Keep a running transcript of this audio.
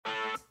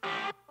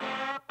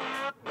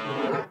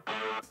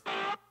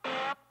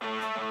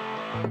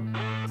Hi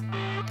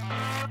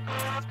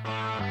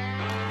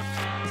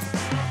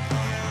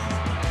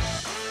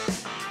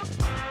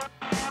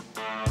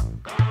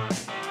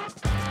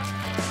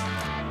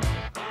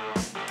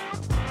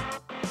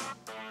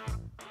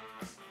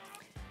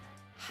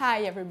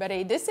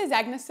everybody, this is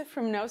Agnes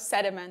from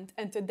Sediment,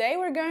 and today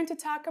we're going to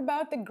talk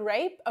about the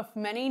grape of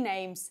many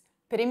names,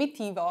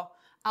 Primitivo,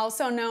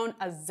 also known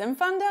as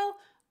Zinfandel,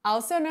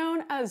 also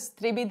known as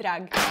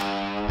Trididrag.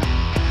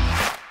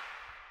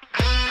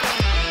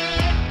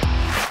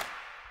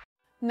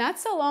 Not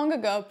so long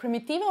ago,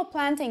 Primitivo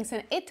plantings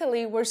in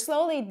Italy were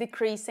slowly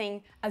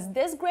decreasing, as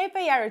this grape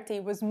variety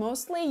was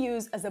mostly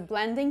used as a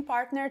blending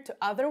partner to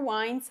other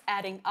wines,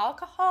 adding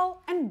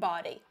alcohol and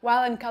body.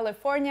 While in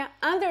California,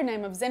 under the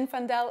name of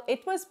Zinfandel,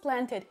 it was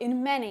planted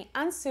in many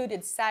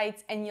unsuited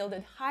sites and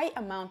yielded high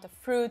amount of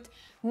fruit,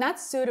 not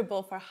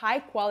suitable for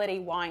high-quality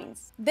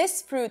wines.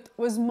 This fruit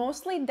was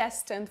mostly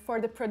destined for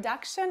the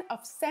production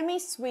of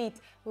semi-sweet,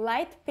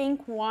 light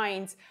pink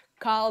wines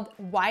called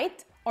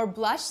white or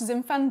blush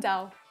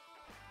Zinfandel.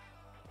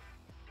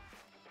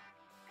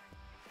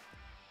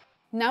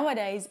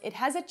 Nowadays, it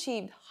has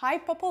achieved high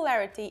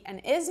popularity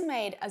and is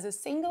made as a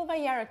single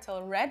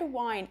varietal red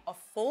wine of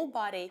full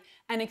body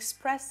and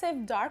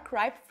expressive dark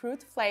ripe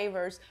fruit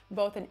flavors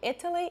both in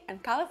Italy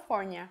and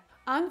California.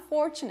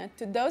 Unfortunate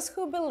to those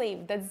who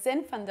believe that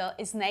Zinfandel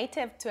is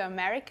native to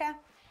America,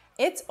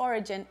 its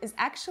origin is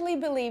actually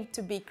believed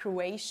to be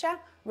Croatia,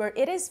 where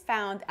it is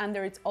found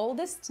under its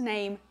oldest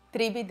name,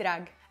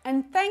 Trididrag.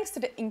 And thanks to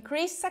the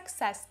increased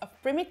success of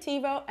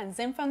Primitivo and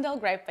Zinfandel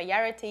grape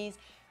varieties,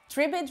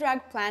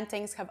 Trididrag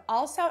plantings have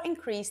also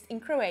increased in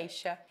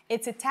Croatia.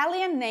 Its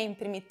Italian name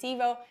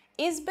Primitivo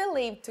is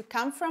believed to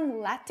come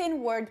from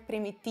Latin word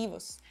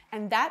primitivus,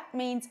 and that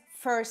means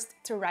first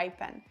to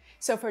ripen.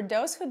 So for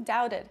those who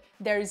doubted,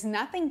 there is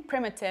nothing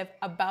primitive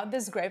about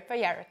this grape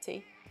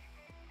variety.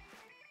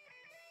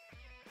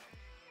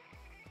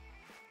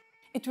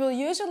 It will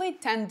usually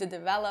tend to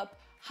develop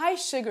high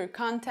sugar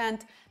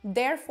content,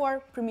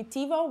 therefore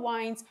Primitivo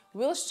wines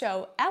will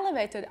show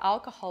elevated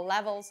alcohol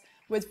levels,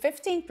 with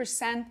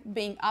 15%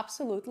 being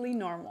absolutely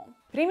normal.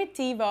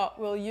 Primitivo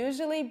will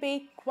usually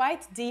be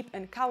quite deep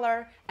in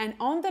color and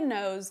on the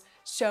nose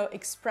show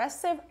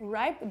expressive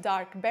ripe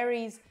dark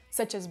berries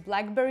such as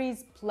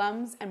blackberries,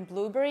 plums and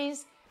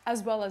blueberries,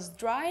 as well as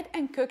dried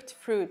and cooked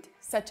fruit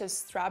such as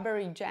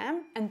strawberry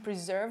jam and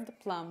preserved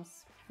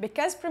plums.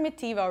 Because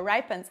Primitivo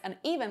ripens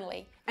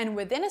unevenly, and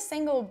within a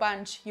single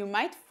bunch you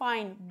might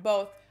find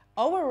both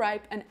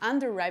overripe and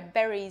underripe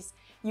berries,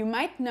 you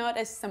might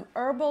notice some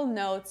herbal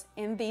notes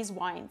in these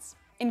wines.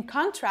 In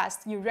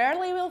contrast, you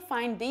rarely will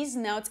find these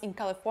notes in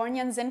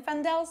Californian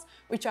Zinfandels,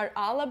 which are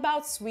all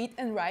about sweet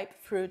and ripe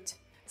fruit.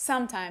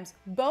 Sometimes,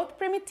 both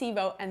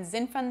Primitivo and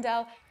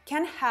Zinfandel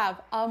can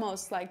have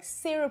almost like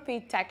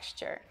syrupy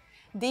texture.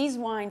 These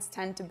wines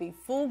tend to be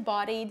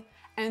full-bodied,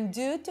 and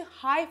due to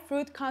high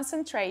fruit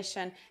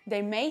concentration,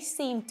 they may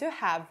seem to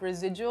have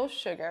residual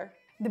sugar.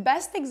 The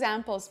best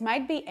examples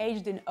might be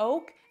aged in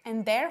oak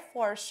and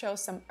therefore show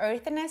some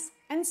earthiness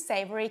and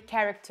savory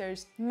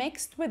characters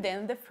mixed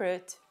within the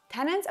fruit.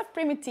 Tannins of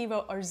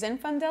Primitivo or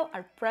Zinfandel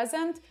are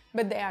present,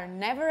 but they are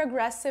never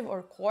aggressive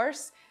or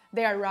coarse.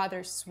 They are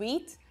rather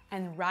sweet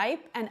and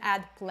ripe and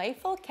add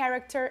playful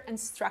character and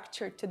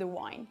structure to the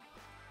wine.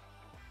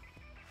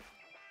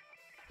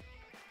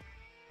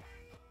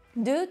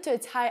 Due to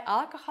its high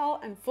alcohol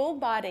and full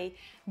body,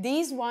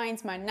 these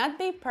wines might not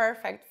be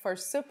perfect for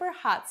super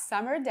hot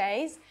summer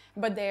days,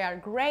 but they are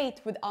great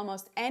with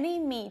almost any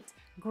meat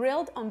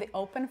grilled on the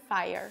open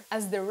fire,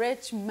 as the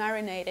rich,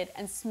 marinated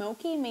and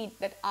smoky meat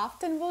that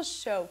often will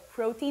show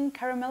protein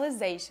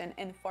caramelization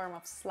in form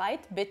of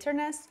slight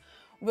bitterness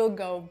will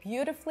go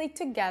beautifully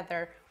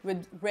together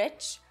with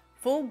rich,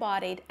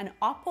 full-bodied and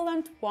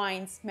opulent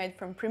wines made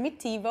from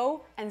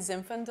Primitivo and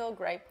Zinfandel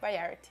grape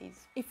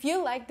varieties. If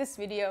you like this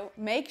video,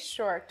 make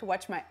sure to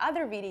watch my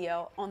other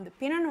video on the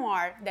Pinot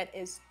Noir that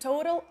is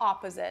total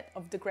opposite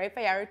of the grape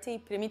variety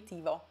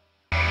Primitivo.